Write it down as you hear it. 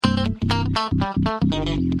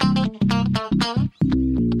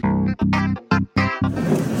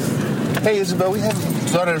Hey, Isabel, we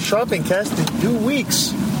haven't done a shopping cast in 2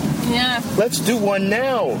 weeks. Yeah. Let's do one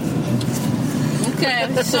now. Okay,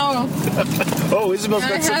 so... Oh, Isabel's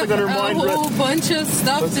got something on her mind. I have a whole bunch of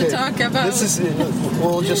stuff to talk about. This is...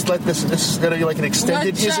 We'll just let this... This is going to be like an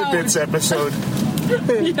extended Isabits episode.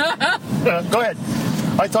 Yeah. Go ahead.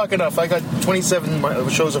 I talk enough. I got 27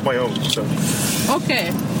 shows of my own, so...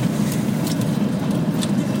 Okay.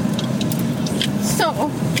 So...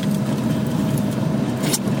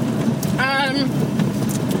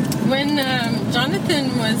 when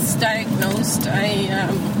Jonathan was diagnosed, I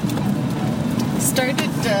started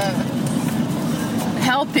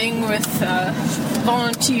helping with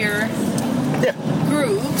volunteer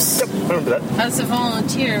groups. Yep, I remember that. As a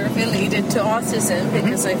volunteer related to autism,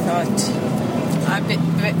 because I thought I'd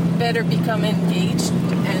better become engaged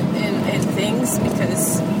in things,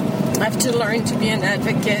 because I have to learn to be an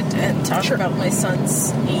advocate and talk about my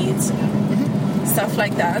son's needs, stuff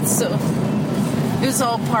like that. So it was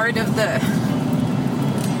all part of the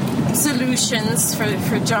solutions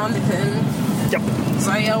for Jonathan. Yep.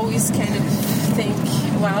 So I always kind of think,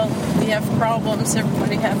 well, we have problems,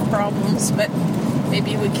 everybody have problems, but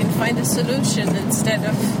maybe we can find a solution instead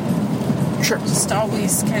of just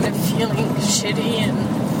always kind of feeling shitty.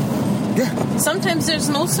 And sometimes there's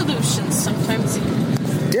no solutions, sometimes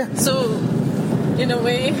so in a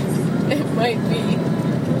way it might be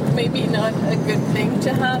maybe not a good thing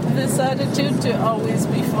to have this attitude, to always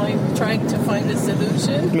be trying to find a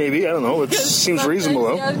solution. Maybe, I don't know. It seems reasonable,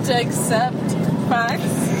 though. You have to accept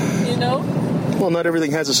facts, you know? Well, not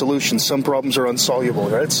everything has a solution. Some problems are insoluble,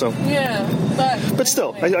 right? So. Yeah, but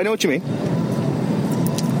still, anyway. I know what you mean.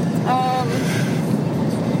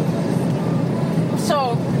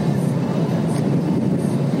 So,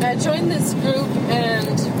 I joined this group,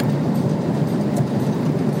 and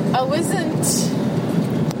I wasn't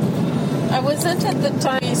at the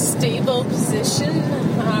time in a stable position.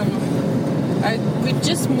 We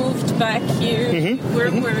just moved back here. Mm-hmm.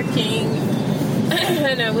 We're working,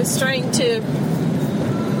 and I was trying to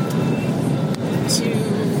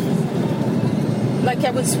like,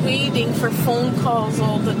 I was waiting for phone calls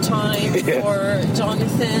all the time for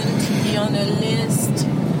Jonathan to be on a list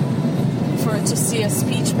to see a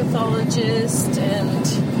speech pathologist, and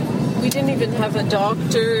we didn't even have a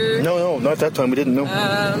doctor. No, not that time. We didn't know.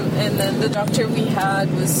 And then the doctor we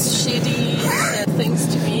had was shitty, said things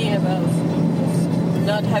to me about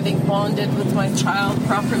not having bonded with my child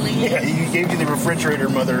properly. Yeah, he gave you the refrigerator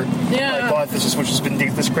mother hypothesis, which has been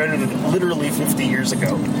discredited literally 50 years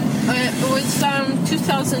ago. It was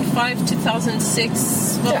 2005,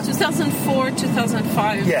 2006, 2004,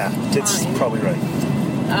 2005. Yeah, that's probably right.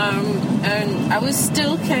 And I was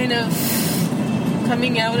still kind of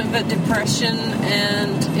coming out of a depression,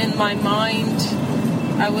 and in my mind,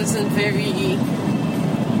 I wasn't very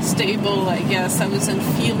stable, I guess. I wasn't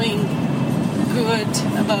feeling good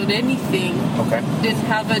about anything. Okay. Didn't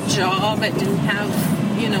have a job. I didn't have,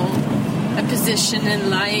 a position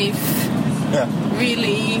in life. Yeah.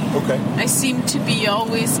 Really. Okay. I seemed to be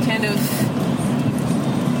always kind of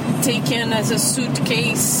taken as a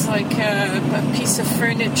suitcase, like a piece of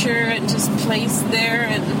furniture, and just placed there,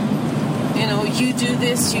 and you do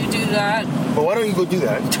this, you do that. Well, why don't you go do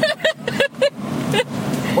that?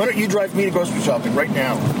 Why don't you drive me to grocery shopping right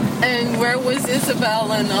now? And where was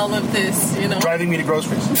Isabel and all of this, Driving me to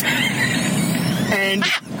groceries. And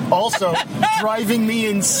also driving me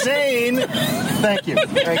insane. Thank you.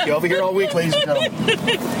 I'll be here all week, ladies and gentlemen.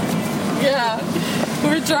 Yeah.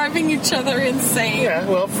 We're driving each other insane. Yeah,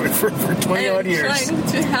 well, for 20-odd years. Trying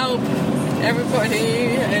to help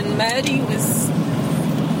everybody. And Maddie was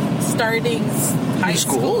starting high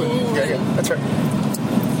school. Yeah, that's right.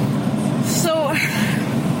 So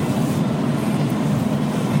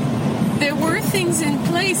there were things in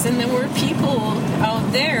place, and there were people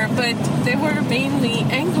out there, but they were mainly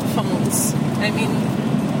Anglophones. I mean,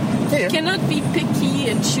 you cannot be picky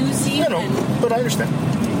and choosy. I know, but I understand.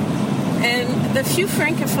 And the few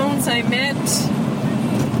Francophones I met,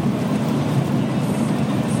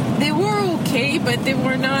 they were okay, but they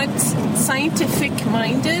were not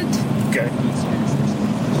scientific-minded. Okay.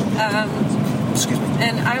 Excuse me.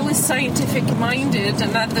 And I was scientific-minded,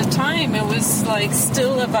 and at the time it was like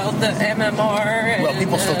still about the MMR. Well,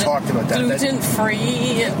 people still talked about that.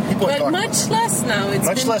 Gluten-free, but much less now. It's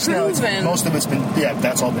much been less proven. Now. Most of it's been,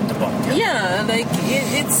 that's all been debunked. Yeah, like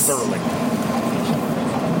it's thoroughly.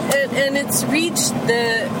 And it's reached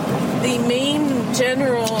the main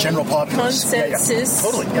general populace consensus.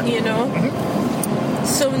 Totally.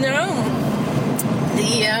 So now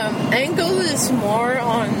the angle is more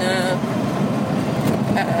on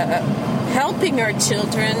helping our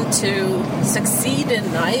children to succeed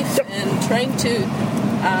in life and trying to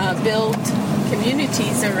build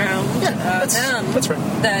communities around them that's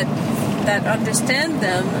right. that understand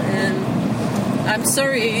them. And I'm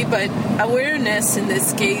sorry, but awareness in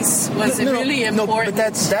this case was really important. No,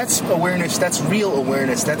 but that's awareness. That's real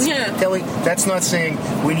awareness. That's telling. That's not saying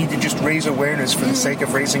we need to just raise awareness for the sake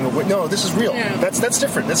of raising awareness. No, this is real. Yeah. That's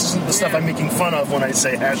different. This isn't the stuff I'm making fun of when I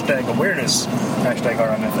say #awareness,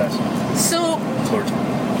 #RMFS. So Lord.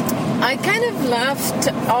 I kind of left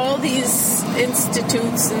all these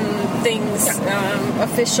institutes and things,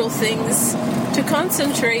 official things, to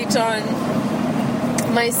concentrate on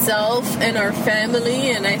myself and our family,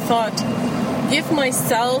 and I thought, give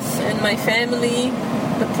myself and my family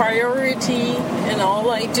the priority in all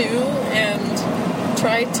I do, and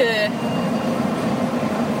try to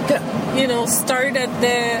start at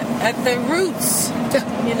the roots.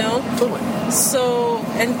 Totally. So,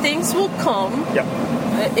 and things will come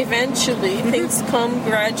eventually. Things come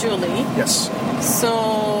gradually. Yes. So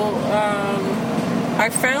I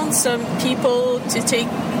found some people to take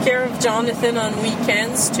care of Jonathan on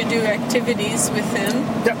weekends, to do activities with him.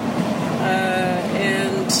 Yep.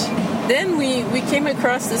 And then we came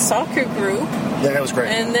across the soccer group. Yeah, that was great.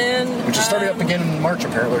 And then which is starting up again in March,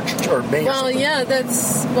 apparently, or May. Well,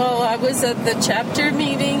 I was at the chapter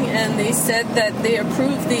meeting, and they said that they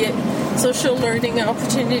approved the social learning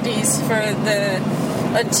opportunities for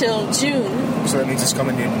until June. So that means it's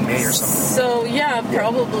coming in May or something. So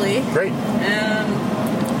probably. Great.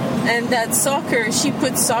 And that soccer, she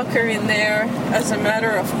put soccer in there as a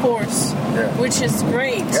matter of course, which is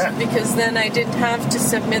great, because then I didn't have to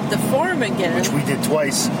submit the form again. Which we did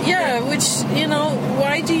twice. Which,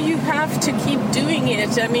 why do you have to keep doing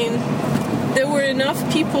it? I mean, there were enough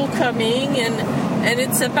people coming, and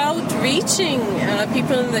it's about reaching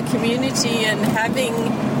people in the community and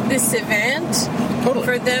having this event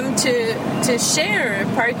for them to share,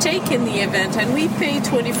 partake in the event. And we pay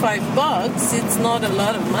 $25. It's not a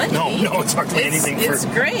lot of money. No, it's hardly anything. It's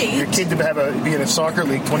great. Your kid to be in a soccer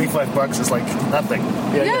league, $25 is like nothing.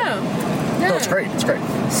 Yeah. No, it's great. It's great.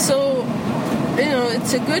 So,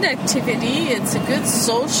 it's a good activity. It's a good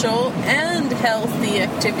social and healthy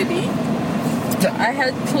activity.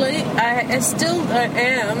 Yeah. I still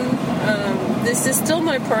am. This is still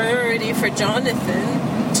my priority for Jonathan,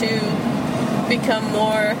 to become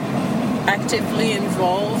more actively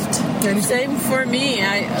involved. Same for me.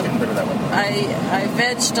 I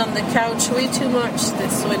vegged on the couch way too much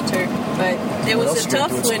this winter, but it was a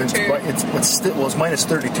tough winter. It's minus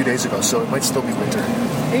 32 days ago, so it might still be winter.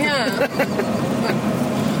 Yeah.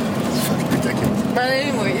 It's fucking ridiculous. But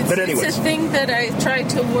anyway, it's a thing that I try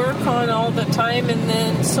to work on all the time, and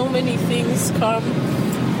then so many things come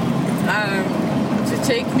to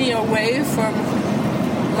take me away from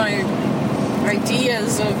my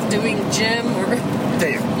ideas of doing gym or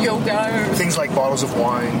yoga or things like bottles of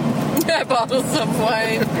wine. Bottles of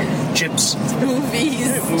wine. Chips.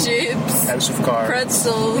 Movies. Chips. House of Cards.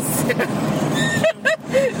 Pretzels.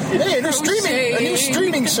 Hey, a new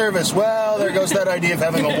streaming service. Well, there goes that idea of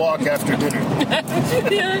having a walk after dinner.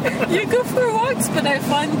 Yeah, you go for walks, but I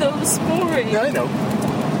find those boring. Yeah, I know.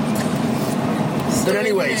 But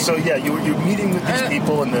anyway, so you're meeting with these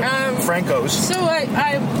people and the Francos. So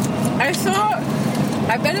I thought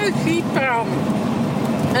I better keep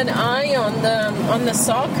an eye on the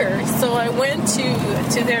soccer. So I went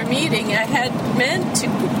to their meeting. I had meant to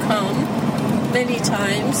come many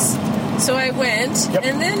times, so I went,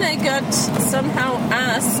 and then I got somehow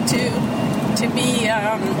asked to be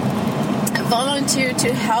a volunteer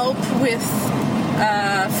to help with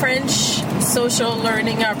French social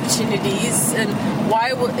learning opportunities, and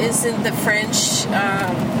why isn't the French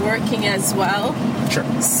working as well? Sure.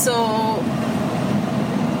 So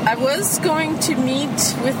I was going to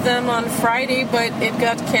meet with them on Friday, but it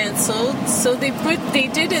got canceled. So they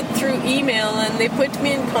did it through email, and they put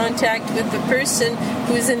me in contact with the person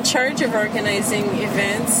who is in charge of organizing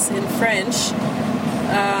events in French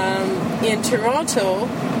in Toronto,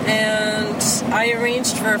 and I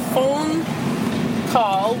arranged for a phone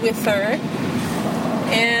call with her,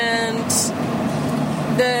 and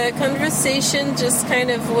the conversation just kind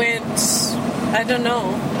of went, I don't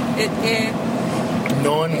know,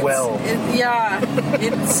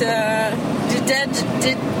 it's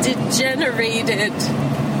degenerated.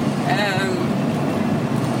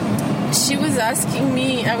 She was asking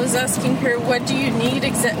me, I was asking her, what do you need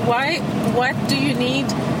what do you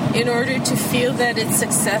need in order to feel that it's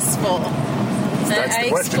successful?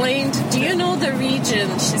 I explained, do you know the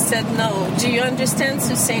region? She said no. Do you understand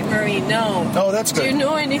Sault Ste. Marie? No. Oh, that's good. Do you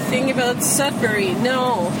know anything about Sudbury?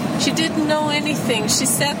 No. She didn't know anything. She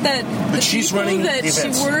said that the people that she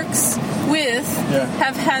works with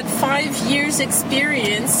have had 5 years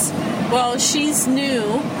experience, while she's new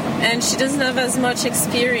and she doesn't have as much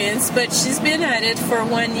experience, but she's been at it for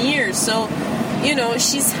 1 year. So, you know,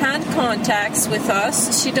 she's had contacts with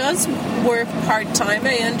us. She does work part-time,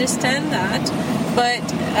 I understand that. But,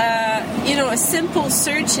 you know, a simple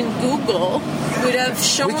search in Google would have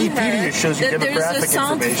shown Wikipedia shows you that there's a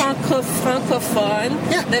Centre Francophone,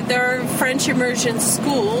 that there are French immersion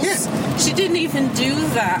schools. Yeah. She didn't even do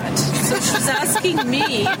that. So she's asking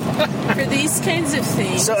me for these kinds of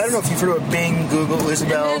things. So I don't know if you've heard of Bing, Google,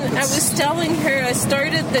 Isabel. And then I was telling her, I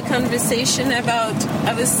started the conversation about,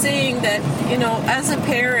 I was saying that, you know, as a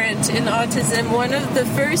parent in autism, one of the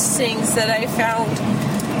first things that I found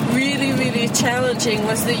really, really challenging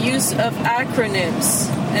was the use of acronyms.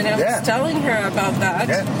 And I was telling her about that.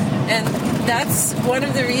 Yeah. And that's one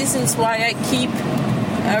of the reasons why I keep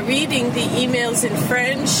reading the emails in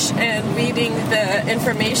French and reading the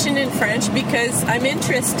information in French, because I'm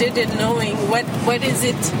interested in knowing what is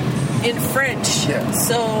it in French. Yeah.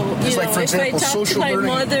 So, you know, for example, if I talk to my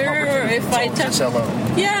mother, or if I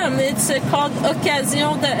talk... Yeah, it's called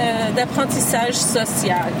Occasion d'apprentissage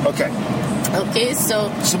social. Okay. Okay,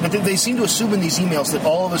 so but they seem to assume in these emails that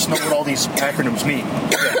all of us know what all these acronyms mean.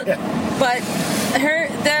 But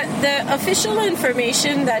the official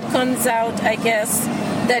information that comes out, I guess,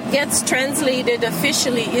 that gets translated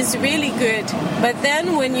officially is really good. But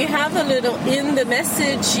then when you have a little in the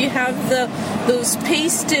message, you have those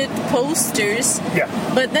pasted posters. Yeah.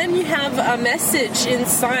 But then you have a message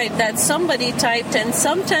inside that somebody typed, and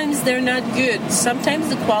sometimes they're not good. Sometimes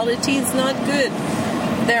the quality is not good.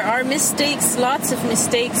 There are mistakes, lots of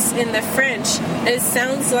mistakes in the French. It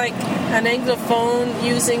sounds like an Anglophone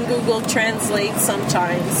using Google Translate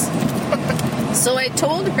sometimes. So I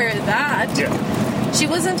told her that. Yeah. She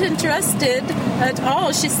wasn't interested at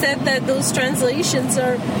all. She said that those translations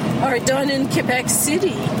are done in Quebec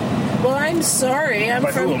City. Well, I'm sorry. I'm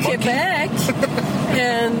from Quebec.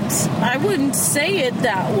 And I wouldn't say it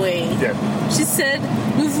that way. Yeah. She said,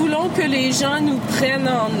 "Nous voulons que les gens nous prennent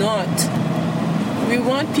en note. We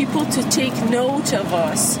want people to take note of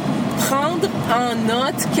us." Prendre en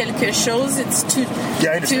note quelque chose, it's to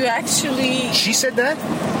actually... She said that?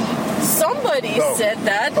 Somebody said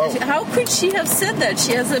that. How could she have said that?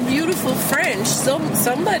 She has a beautiful French.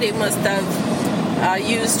 Somebody must have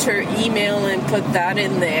used her email and put that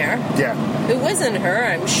in there. Yeah. It wasn't her,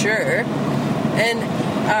 I'm sure. And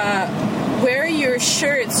wear your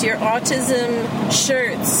shirts, your autism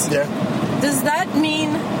shirts. Yeah. Does that mean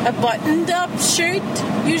a buttoned-up shirt,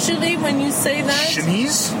 usually, when you say that?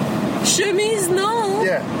 Chemise? Chemise, no.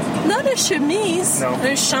 Yeah. Not a chemise. No.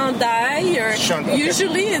 A chandail, or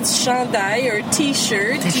usually it's chandail or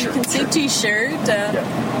t-shirt. You can say t-shirt.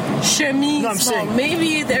 Chemise. No, I'm saying,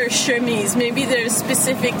 maybe they're chemise. Maybe they're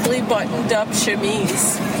specifically buttoned-up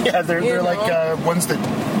chemise. Yeah, they're like ones that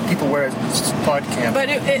people wear at pod camp. But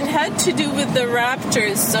it had to do with the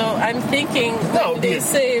Raptors, so I'm thinking they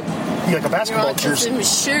say... like a basketball jersey.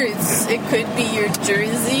 Shirts. It could be your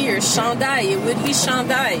jersey or chandail. It would be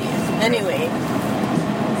chandail. Anyway.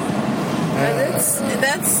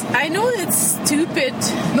 That's. I know it's stupid.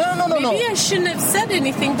 No. Maybe I shouldn't have said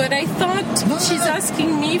anything, but I thought she's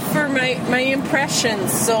asking me for my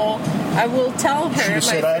impressions, so I will tell her. She my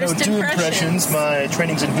said, "I don't do impressions. My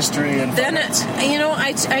training's in history and." Then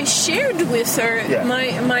I shared with her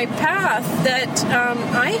my path that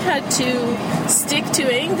I had to stick to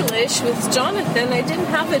English with Jonathan. I didn't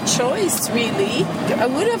have a choice, really. Yep. I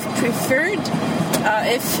would have preferred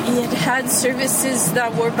if he had services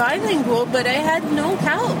that were bilingual, but I had no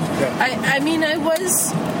help. Yeah. I mean, I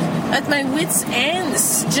was at my wits'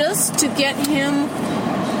 ends just to get him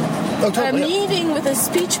a meeting with a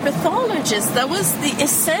speech pathologist. That was the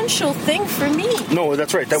essential thing for me. No,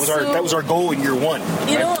 that's right. That was our goal in year one.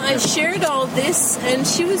 You know, I shared all this, and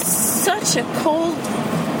she was such a cold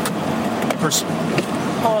person.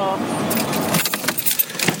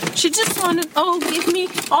 She just wanted, give me,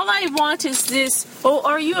 all I want is this.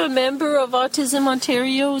 Are you a member of Autism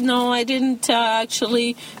Ontario? No, I didn't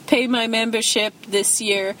actually pay my membership this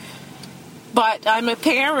year. But I'm a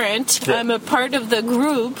parent. Yeah. I'm a part of the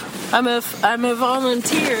group. I'm a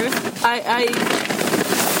volunteer.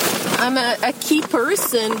 I'm a key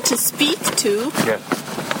person to speak to. Yeah.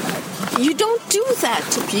 You don't do that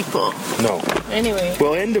to people. No. Anyway.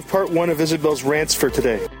 Well, end of part 1 of Isabel's rants for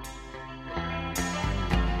today.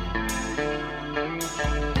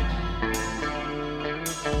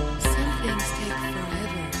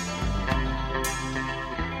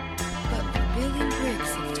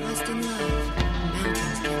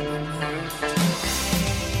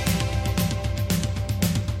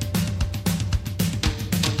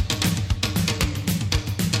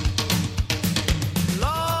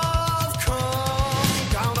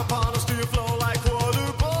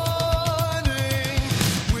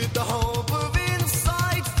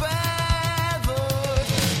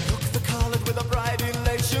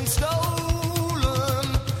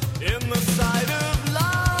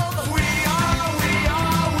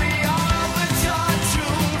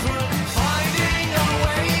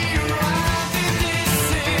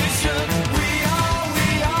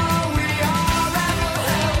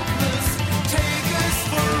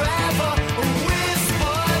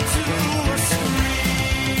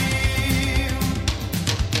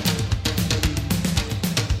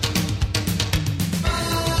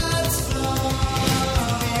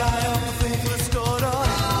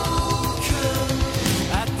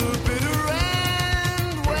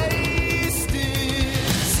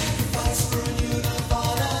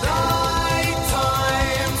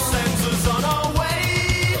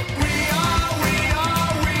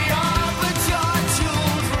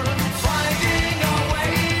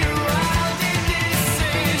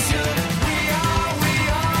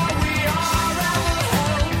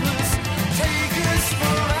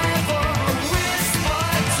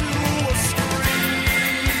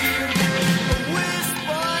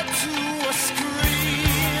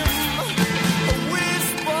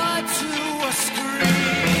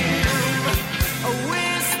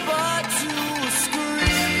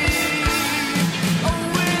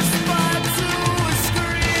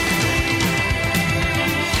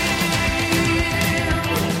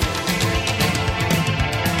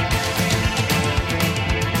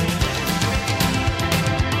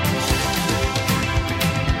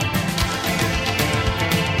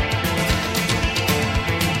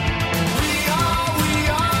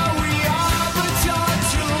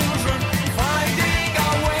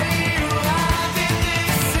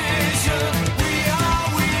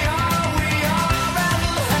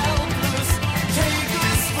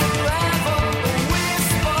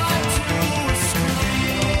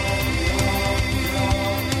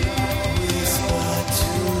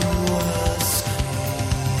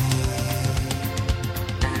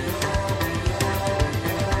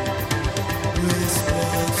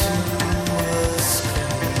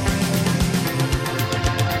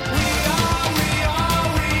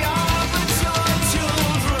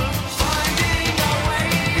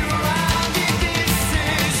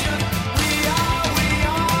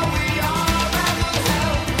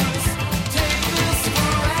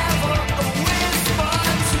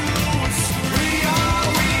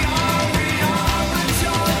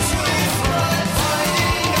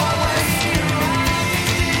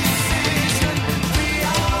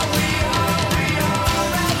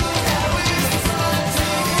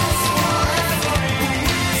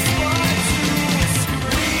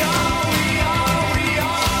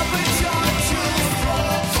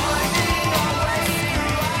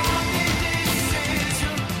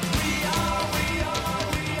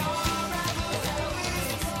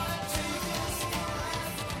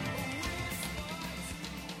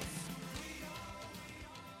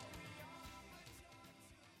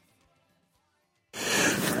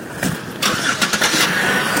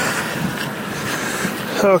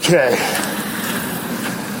 Okay.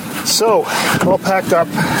 So, all packed up.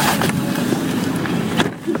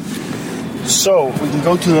 So, we can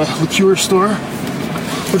go to the liqueur store,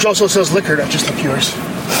 which also sells liquor, not just liqueurs.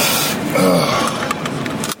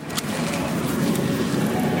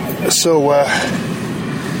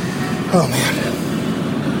 Oh man.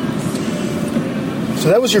 So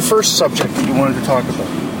that was your first subject that you wanted to talk about.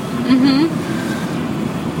 Mm-hmm.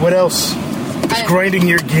 What else? It's grinding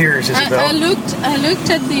your gears, Isabel. I looked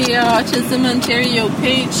at the Autism Ontario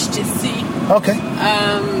page to see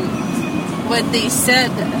what they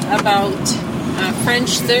said about French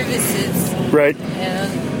services. Right.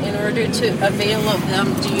 And in order to avail of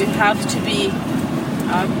them, do you have to be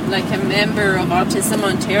like a member of Autism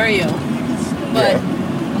Ontario? But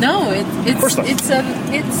no, it's a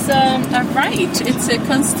right. It's a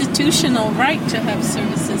constitutional right to have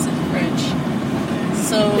services in French.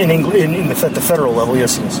 So at the federal level,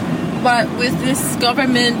 yes, it is. But with this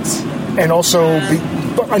government, and also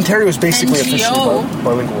Ontario is basically NGO, officially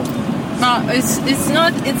bilingual. It's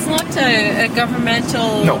not a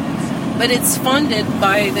governmental. No. But it's funded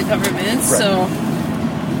by the government, right. So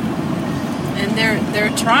and they're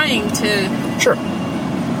trying to. Sure.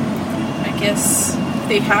 I guess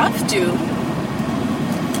they have to.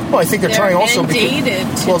 Well, I think they're trying also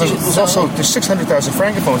because there's 600,000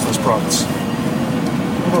 francophones in this province.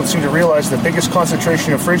 People don't seem to realize the biggest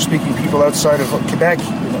concentration of French-speaking people outside of Quebec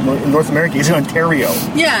in North America is in Ontario.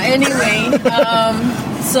 Yeah. Anyway,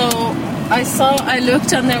 so I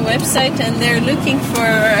looked on their website and they're looking for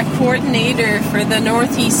a coordinator for the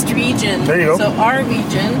Northeast region. There you go. So our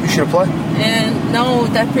region. You should apply. And no,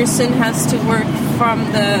 that person has to work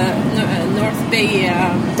from the North Bay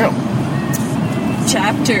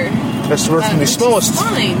chapter. That's to work from the smallest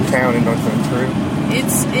town in North Ontario.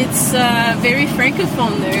 It's very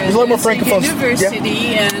francophone there. There's a lot more francophones.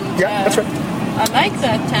 University and that's right. I like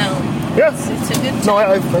that town. Yeah. It's a good town. No,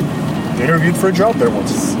 I interviewed for a job there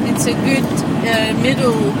once. It's a good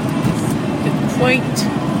middle point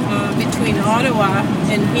between Ottawa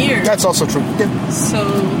and here. That's also true. Yeah. So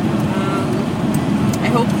I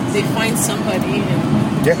hope they find somebody,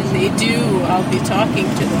 and when they do, I'll be talking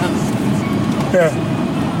to them. Yeah.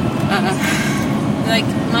 Like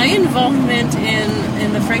my involvement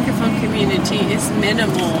in the Francophone community is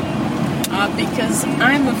minimal because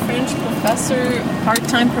I'm a French professor,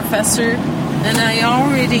 part-time professor, and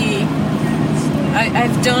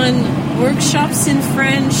I've done workshops in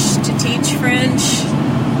French to teach French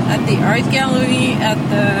at the art gallery, at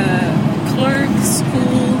the clerk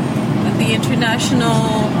school, at the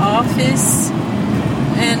international office.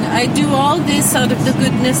 And I do all this out of the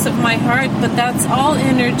goodness of my heart, but that's all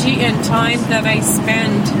energy and time that I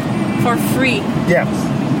spend for free. Yeah.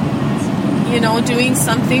 You know, doing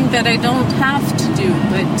something that I don't have to do,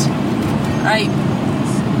 but I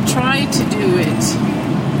try to do it.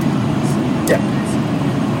 Yeah.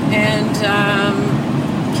 And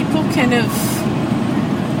people kind of,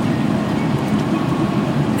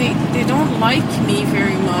 they don't like me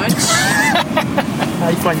very much.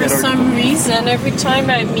 I find For some reason, every time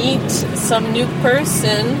I meet some new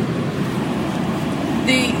person,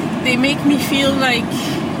 they make me feel like...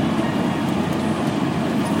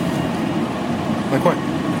 Like what?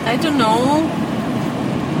 I don't know.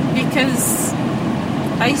 Because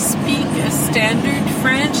I speak a standard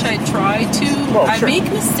French. I try to. Well, I make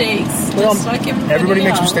mistakes, just like everybody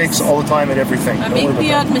makes else. mistakes all the time at everything. I make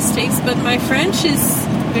the odd mistakes, but my French is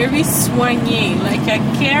very soigné. Like, I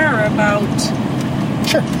care about...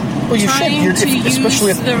 Sure. Well, you should,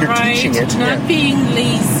 especially if you're teaching it. Not being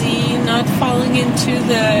lazy, not falling into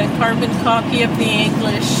the carbon copy of the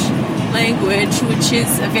English language, which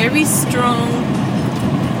is a very strong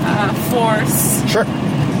force. Sure.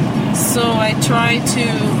 So I try to,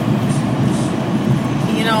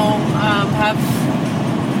 have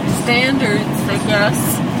standards, I guess.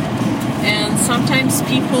 And sometimes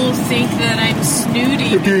people think that I'm snooty.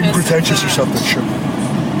 You're being pretentious or something, sure.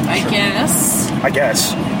 I guess.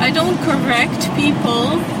 I don't correct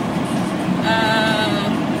people.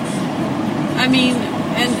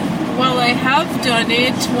 And while I have done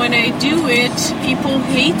it, when I do it, people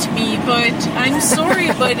hate me. But I'm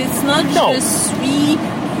sorry, but it's not je suis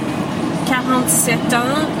 47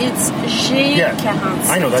 ans, it's j'ai 47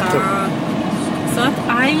 I know that too. It's not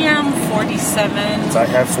I am 47. I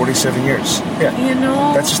have 47 years. Yeah.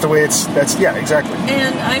 That's just the way exactly.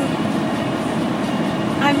 And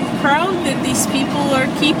I'm proud that these people are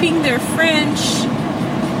keeping their French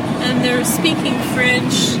and they're speaking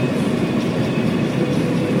French,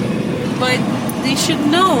 but they should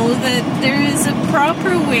know that there is a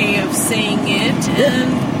proper way of saying it,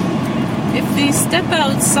 and if they step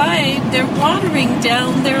outside, they're watering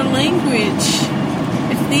down their language.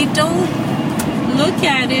 If they don't look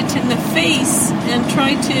at it in the face and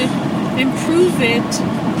try to improve it,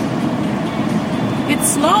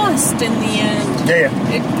 it's lost in the end. Yeah.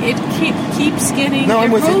 It keeps getting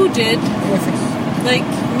eroded. Like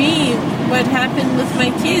me, what happened with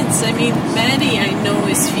my kids? I mean, Maddie, I know,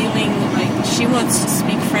 is feeling like she wants to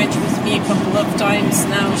speak French with me a couple of times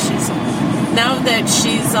now. Now that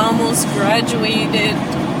she's almost graduated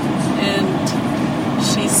and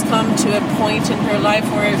she's come to a point in her life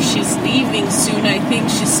where if she's leaving soon, I think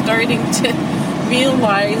she's starting to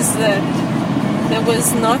realize that there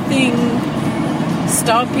was nothing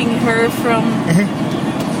stopping her from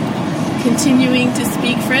continuing to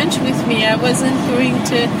speak French with me. I wasn't going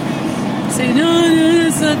to say, no,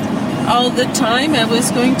 that's not all the time. I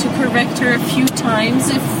was going to correct her a few times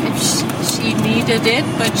if she needed it,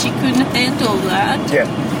 but she couldn't handle that. Yeah.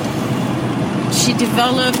 She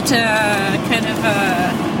developed kind of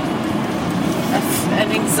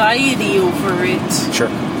an anxiety over it. Sure.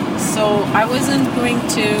 So I wasn't going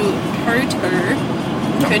to hurt her,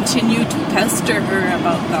 continue to pester her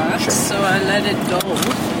about that. Sure. So I let it go.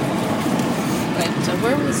 But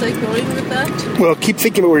where was I going with that? Well, keep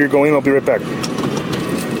thinking about where you're going. I'll be right back.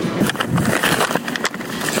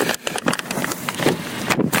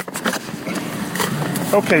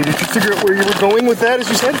 Okay, did you figure out where you were going with that, as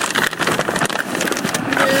you said?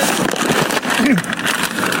 Yeah.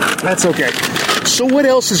 That's okay. So what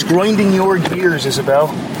else is grinding your gears,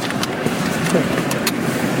 Isabel?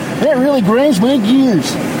 That really grinds my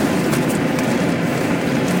gears.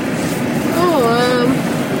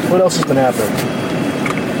 What else has been happening?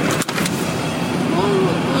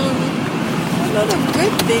 A lot of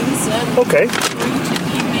good things. Okay. I'm going to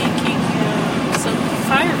be making some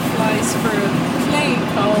fireflies for a play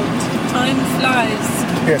called Time Flies.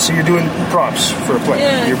 Yeah, so you're doing props for a play.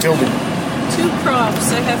 Yeah. You're building. 2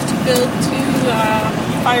 props. I have to build 2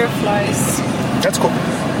 fireflies. That's cool.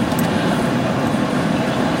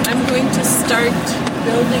 I'm going to start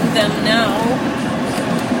building them now.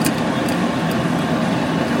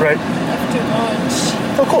 Right. After lunch.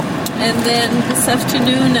 Oh, cool. And then this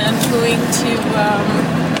afternoon I'm going to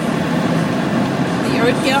the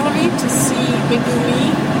art gallery to see Megumi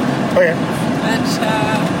Oh, yeah. at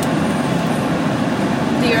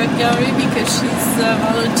the art gallery because she's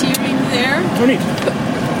volunteering there. Oh, neat.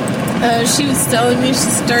 She was telling me she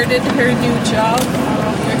started her new job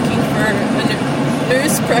working for a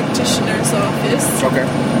nurse practitioner's office. Okay.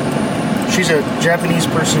 She's a Japanese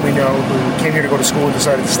person we know who came here to go to school and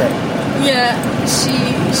decided to stay. Yeah,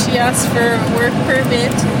 she asked for a work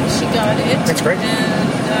permit and she got it. That's great.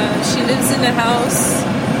 And she lives in a house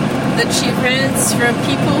that she rents from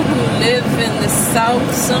people who live in the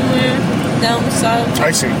south somewhere, down south.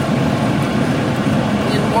 I see.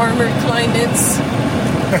 In warmer climates.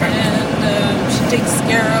 And she takes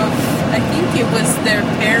care of, I think it was their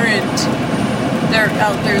parent, their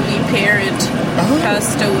elderly parent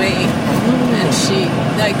passed away. And she,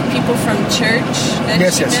 like people from church that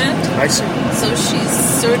she met. I see. So she's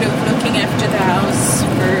sort of looking after the house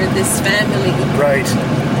for this family. Right.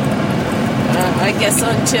 I guess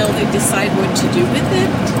until they decide what to do with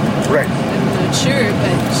it. Right. I'm not sure,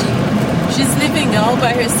 but she's living all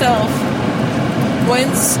by herself.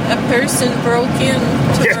 Once a person broke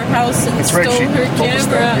into her house and stole her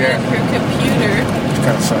camera and her computer. Which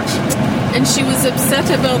kind of sucks. And she was upset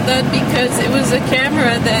about that because it was a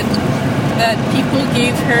camera that people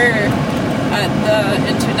gave her at the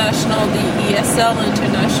ESL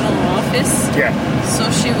International office. Yeah. So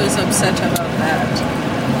she was upset about that.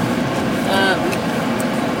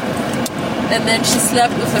 And then she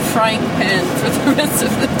slept with a frying pan for the rest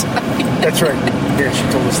of the time. That's right. Yeah, she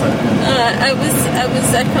told us that. I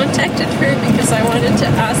contacted her because I wanted to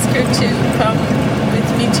ask her to come with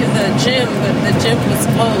me to the gym, but the gym was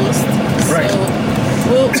closed. Right. So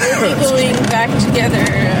we'll be going back together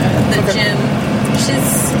the gym.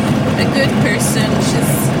 She's a good person.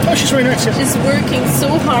 She's very nice. Yeah. She's working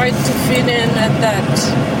so hard to fit in at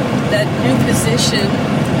that new position,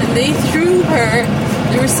 and they threw her.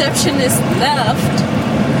 The receptionist left,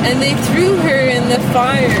 and they threw her in the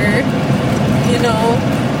fire,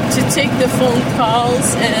 to take the phone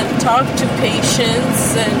calls and talk to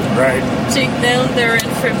patients and take down their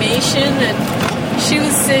information. And she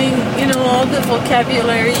was saying, all the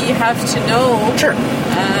vocabulary you have to know. Sure.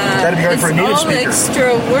 That'd be hard for a native speaker. It's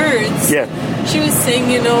all extra words. Yeah. She was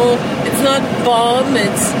saying, it's not bomb,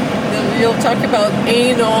 you'll talk about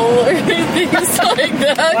anal or things like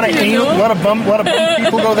that. A lot of bum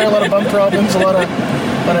people go there. A lot of bum problems. A lot of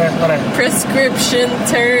lot of prescription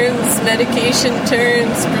terms, medication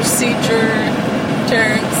terms, procedure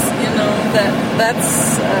terms. You know,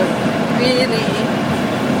 that's really.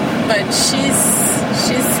 But she's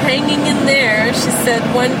hanging in there. She said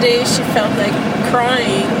one day she felt like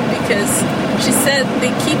crying because she said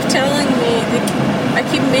they keep telling me I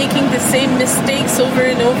keep making the same mistakes over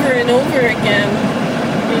and over and over again.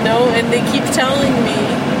 You know, and they keep telling me.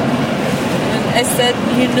 I said,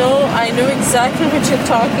 I know exactly what you're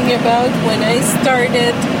talking about. When I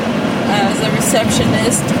started as a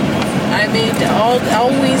receptionist, I made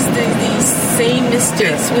always these same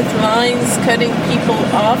mistakes with lines, cutting people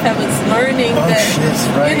off. I was learning that, shit,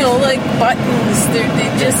 right. like buttons, they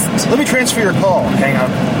just... Let me transfer your call. Hang on.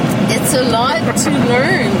 It's a lot to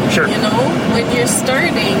learn, sure. When you're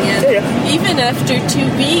starting. And even after 2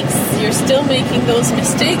 weeks, you're still making those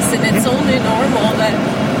mistakes, and it's only normal that...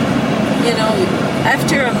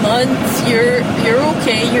 after a month, you're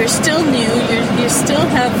okay. You're still new. You still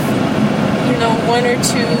have, 1 or 2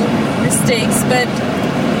 mistakes, but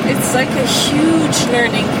it's like a huge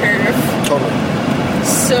learning curve. Totally.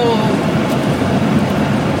 So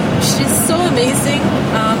she's so amazing.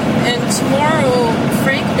 And tomorrow,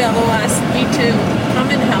 Frank Bello asked me to come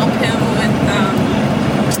and help him with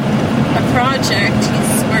a project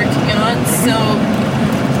he's working on. So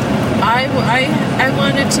I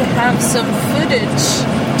wanted to have some footage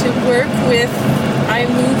to work with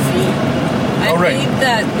iMovie. I made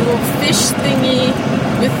that little fish thingy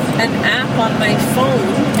with an app on my phone.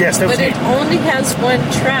 Yes, that was but it only has 1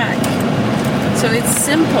 track. So it's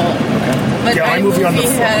simple. Okay. But iMovie on the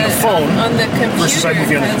phone on the computer versus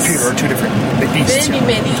iMovie on the computer are 2 different beasts.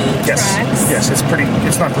 Many tracks. Yes, it's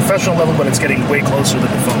not professional level, but it's getting way closer to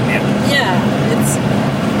the phone. Yeah, it's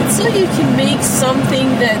so you can make something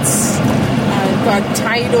that's got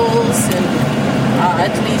titles and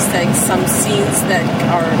at least like some scenes that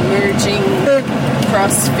are merging,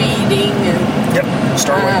 cross-feeding, and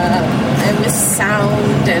and with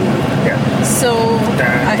sound, and so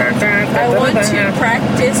I want to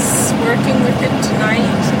practice working with it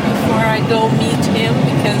tonight before I go meet him,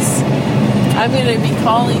 because I'm going to be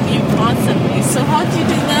calling you constantly. So how do you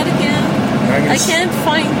do that again? I can't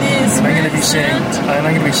find this. And I'm going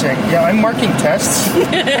to be saying, yeah, I'm marking tests.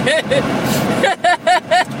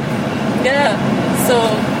 Yeah. So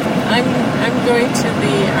I'm going to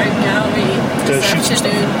the art gallery this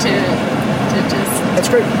afternoon to just. That's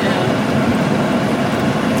great. Yeah.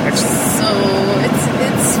 Excellent. So it's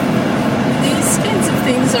these kinds of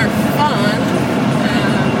things are fun.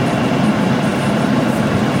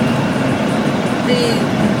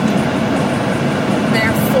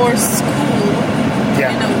 They're for school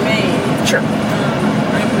in a way. Sure.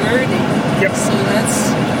 I'm learning. Yep. So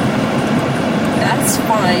that's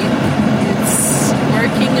fine. It's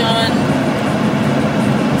working on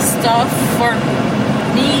stuff for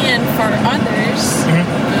me and for others,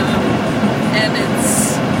 and it's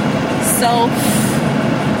self-driven.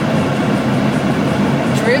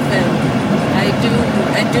 I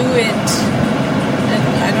do it, and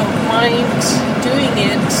I don't mind doing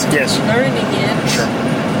it, learning it. Sure.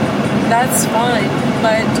 That's fine.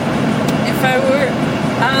 But if I were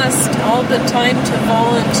asked all the time to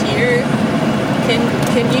volunteer,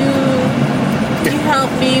 can you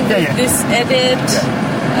help me with this edit?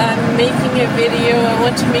 I'm making a video. I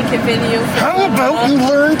want to make a video. How about you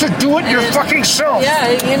learn to do it your fucking self? Yeah,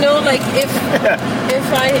 like if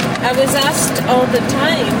I was asked all the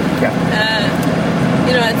time,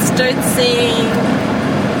 I'd start saying,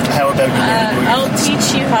 how about you I'll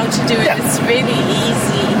teach you how to do it. It's really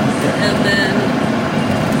easy. And then,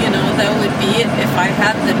 that would be it if I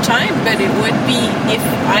had the time. But it would be if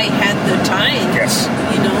I had the time. Yes.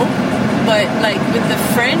 But like with the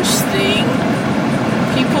French thing,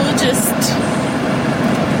 people just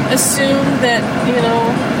assume that,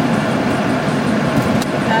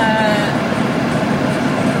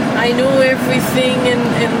 I know everything in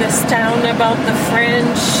this town about the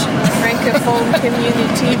Francophone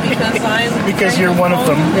community because you're one of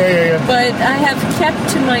them. Yeah. But I have kept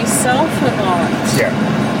to myself a lot. Yeah.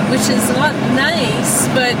 Which is not nice,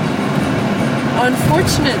 but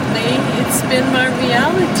unfortunately, it's been my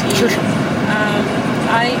reality. Sure.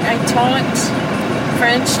 I taught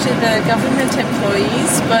French to the government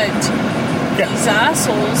employees, but these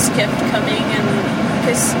assholes kept coming and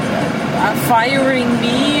firing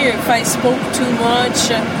me if I spoke too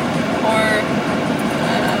much, or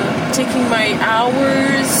taking my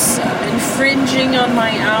hours, infringing on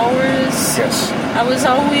my hours. Yes. I was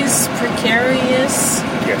always precarious.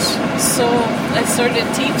 Yes. So I started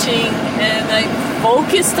teaching, and I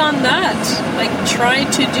focused on that, like trying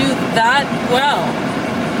to do that well.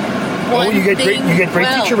 one you get thing, great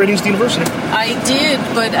teacher ratings at the university. I did,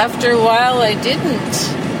 but after a while I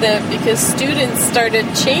didn't. Because students started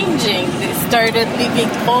changing. They started leaving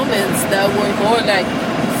comments that were more like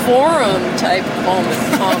forum-type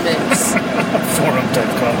comments. Forum-type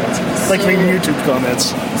comments. Like maybe YouTube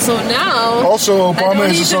comments. So now... Also, Obama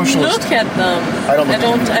is a socialist. I don't even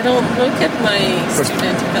look at them. I don't look at my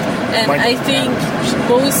student... And I think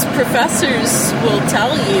most professors will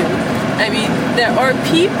tell you, I mean, there are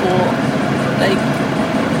people, like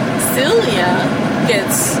Celia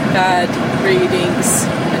gets bad ratings.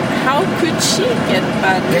 How could she get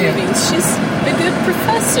bad ratings? She's a good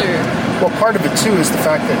professor. Well, part of it, too, is the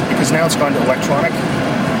fact that, because now it's gone to electronic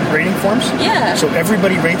rating forms. Yeah. So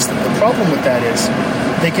everybody rates them. The problem with that is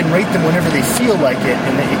they can rate them whenever they feel like it,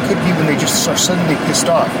 and it could be when they just are suddenly pissed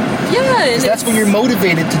off. Yeah. Because that's when you're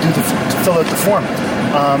motivated to fill out the form.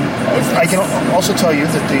 I can also tell you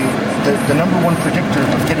that the number one predictor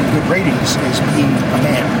of getting good ratings is being a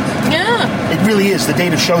man. Yeah. It really is. The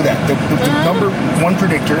data show that. The number one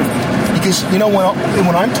predictor, because, you know, when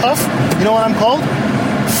I'm tough, you know what I'm called?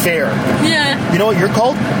 Fair. Yeah. You know what you're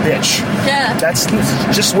called? Bitch. Yeah. That's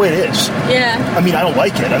just the way it is. Yeah. I mean, I don't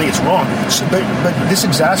like it. I think it's wrong. So, but this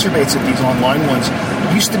exacerbates it, these online ones.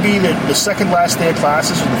 It used to be that the second last day of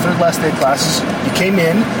classes or the third last day of classes, you came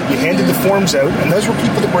in, you handed the forms out, and those were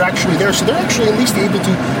people that were actually there. So they're actually at least able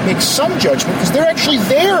to make some judgment because they're actually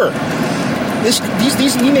there.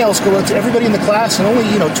 These emails go out to everybody in the class, and only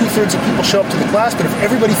 2/3 of people show up to the class. But if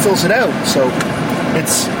everybody fills it out, so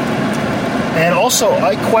it's. And also,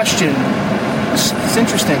 I question. It's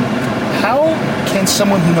interesting. How can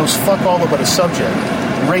someone who knows fuck all about a subject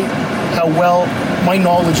rate how well my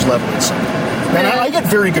knowledge level is? And I get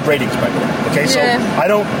very good ratings, by the way. Okay, so I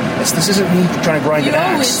don't. This isn't me trying to grind an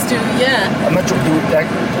axe. You always do, yeah. I'm not trying to do. I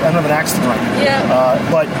don't have an axe to grind. Yeah.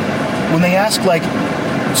 But when they ask like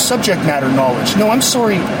subject matter knowledge, no, I'm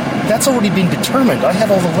sorry, that's already been determined. I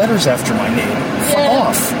have all the letters after my name. Fuck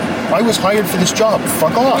off. I was hired for this job.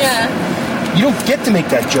 Fuck off. Yeah. You don't get to make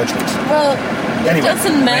that judgment. Well, anyway, it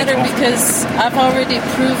doesn't matter because I've already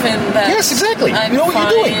proven that. Yes, exactly. I'm you know what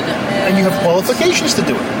fine, you're doing, and you have qualifications to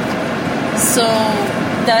do it. So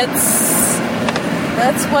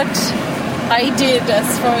that's what I did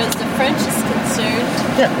as far as the French is concerned.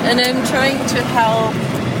 Yeah. And I'm trying to help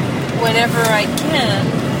whenever I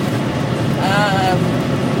can.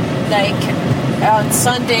 Like on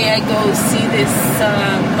Sunday, I go see this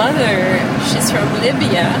mother. She's from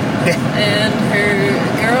Libya, and her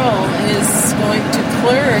girl is going to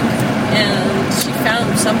clerk, and she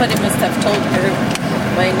found somebody must have told her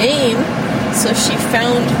my name, so she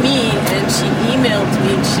found me and she emailed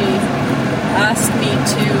me. She asked me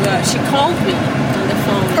to. She called me on the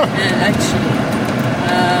phone, actually,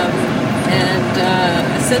 and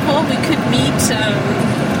I said, "Well, we could meet."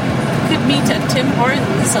 At Tim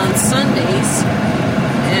Hortons on Sundays,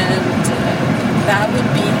 and I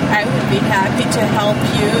would be happy to help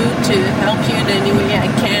you in any way I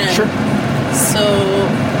can. Sure. So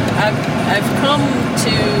I've come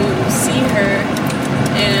to see her,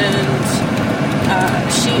 and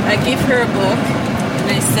I gave her a book,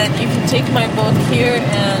 and I said, you can take my book here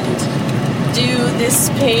and do this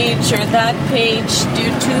page or that page, do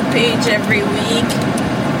 2 page every week.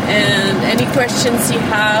 And any questions you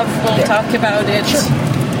have, we'll talk about it. Sure.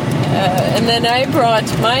 And then I brought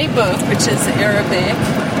my book, which is Arabic,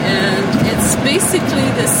 and it's basically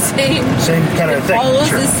the same kind of thing. It follows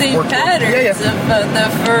the same patterns of the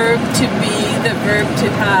verb to be, the verb to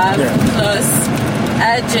have, plus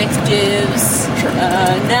adjectives,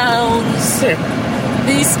 nouns,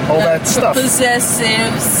 these all that stuff.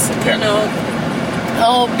 Possessives,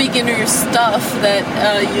 all beginner stuff that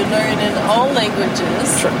you learn in all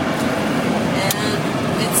languages. Sure. And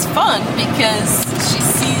it's fun because she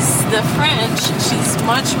sees the French. She's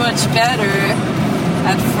much, much better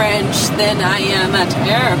at French than I am at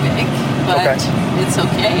Arabic. But it's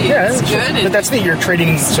okay. Yeah, it's good. But that's neat. You're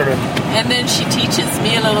trading sort of... And then she teaches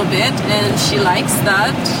me a little bit, and she likes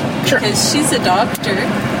that. Sure. Because she's a doctor.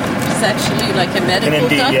 She's actually like a medical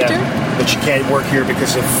doctor. Yeah. But she can't work here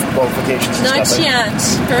because of qualifications and Not stuff. yet.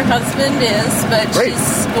 Her husband is, but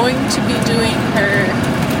she's going to be doing her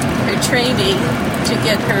training to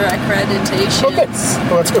get her accreditation. Oh, good.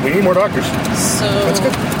 Well, that's good. We need more doctors. So that's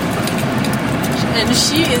good. And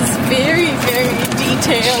she is very, very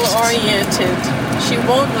detail-oriented. She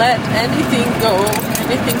won't let anything go,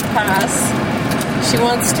 anything pass. She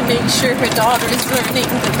wants to make sure her daughter's learning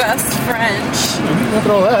the best French. Look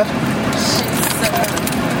at all that. She's...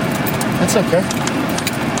 That's okay.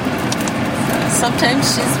 Sometimes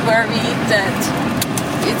she's worried that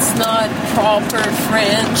it's not proper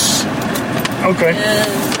French, Okay.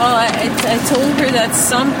 Well, I told her that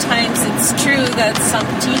sometimes it's true that some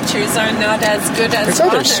teachers are not as good as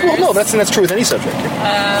others. Well, no, that's true with any subject.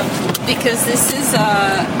 Because this is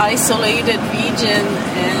a isolated region,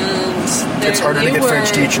 and it's harder to get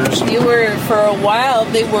French teachers. They were, for a while,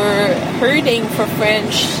 they were hurting for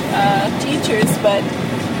French teachers, but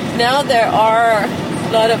now there are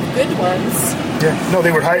a lot of good ones. Yeah, no,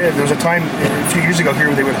 they would hire. There was a time a few years ago here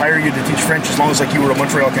where they would hire you to teach French as long as you were a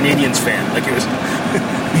Montreal Canadiens fan. Like it was,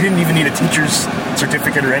 you didn't even need a teacher's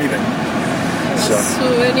certificate or anything. So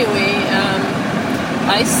anyway,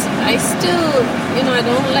 I still, I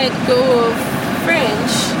don't let go of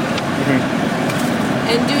French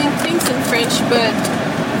and doing things in French, but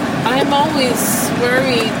I'm always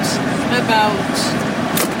worried about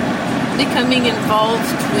becoming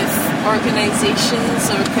involved with organizations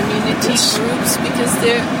or community groups because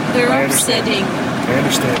they're upsetting. I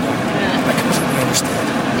understand. Yeah. I completely understand.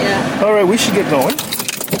 Yeah. All right, we should get going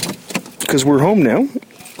because we're home now.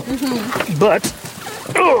 But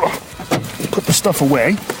put the stuff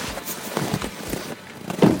away.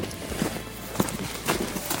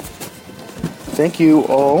 Thank you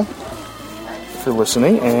all for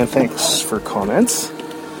listening, and thanks for comments.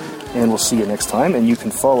 And we'll see you next time. And you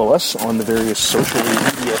can follow us on the various social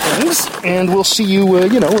media things. And we'll see you,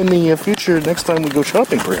 in the future next time we go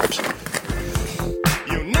shopping, perhaps.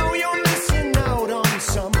 You know you're missing out on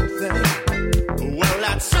something. Well,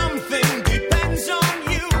 that something depends on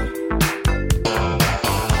you.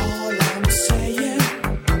 All I'm saying,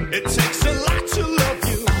 it takes a lot to love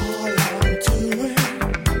you. All I'm doing,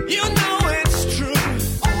 you know it's true.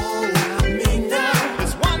 All I mean now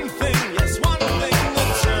is one thing, yes, one thing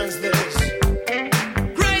that turns this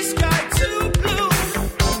gray sky to blue.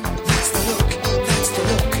 That's the look, that's the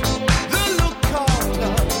look, the look of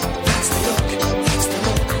love. That's the look, that's the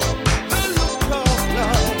look, the look of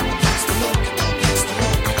love. That's the look, that's the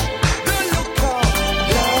look, the look of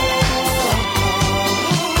love.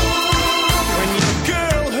 When your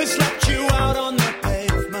girl has left you out on the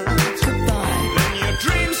pavement, then your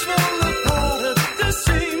dreams fall apart at the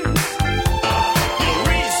seams. Your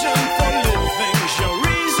reason for living, your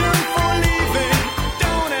reason for leaving.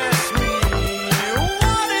 Don't ask me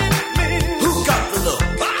what it means. Who got the look?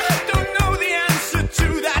 I don't know the answer to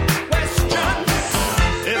that question.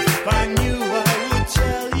 If I knew, I would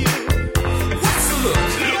tell you. What's the look?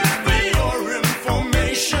 Look for your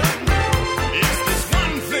information. Is this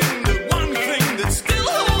one thing, the one thing that still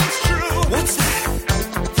holds true? What's that?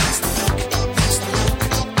 That's the look, that's the look,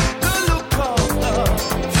 the look of love.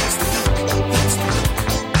 That's the look, that's the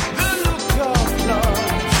look, the look of love.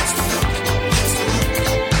 That's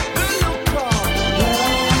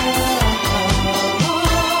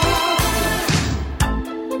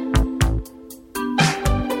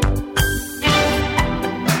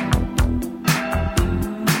the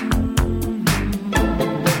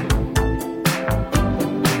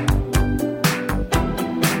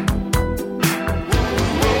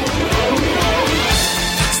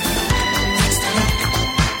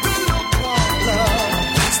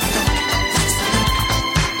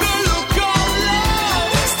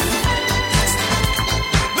look, that's the look,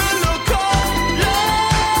 the look of love.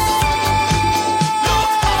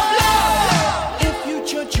 If you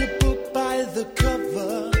judge a book by the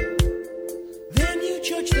cover, then you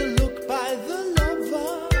judge the look by the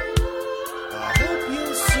lover. I hope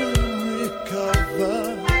you'll soon recover.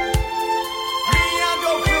 Me, I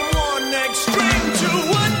go from one extreme to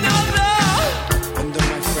another. And then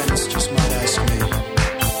my friends just might ask me,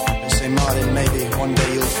 they say, Martin, maybe one day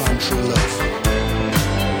you'll find true love.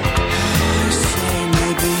 I say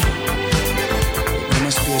maybe, but there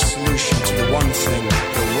must be a solution to the one thing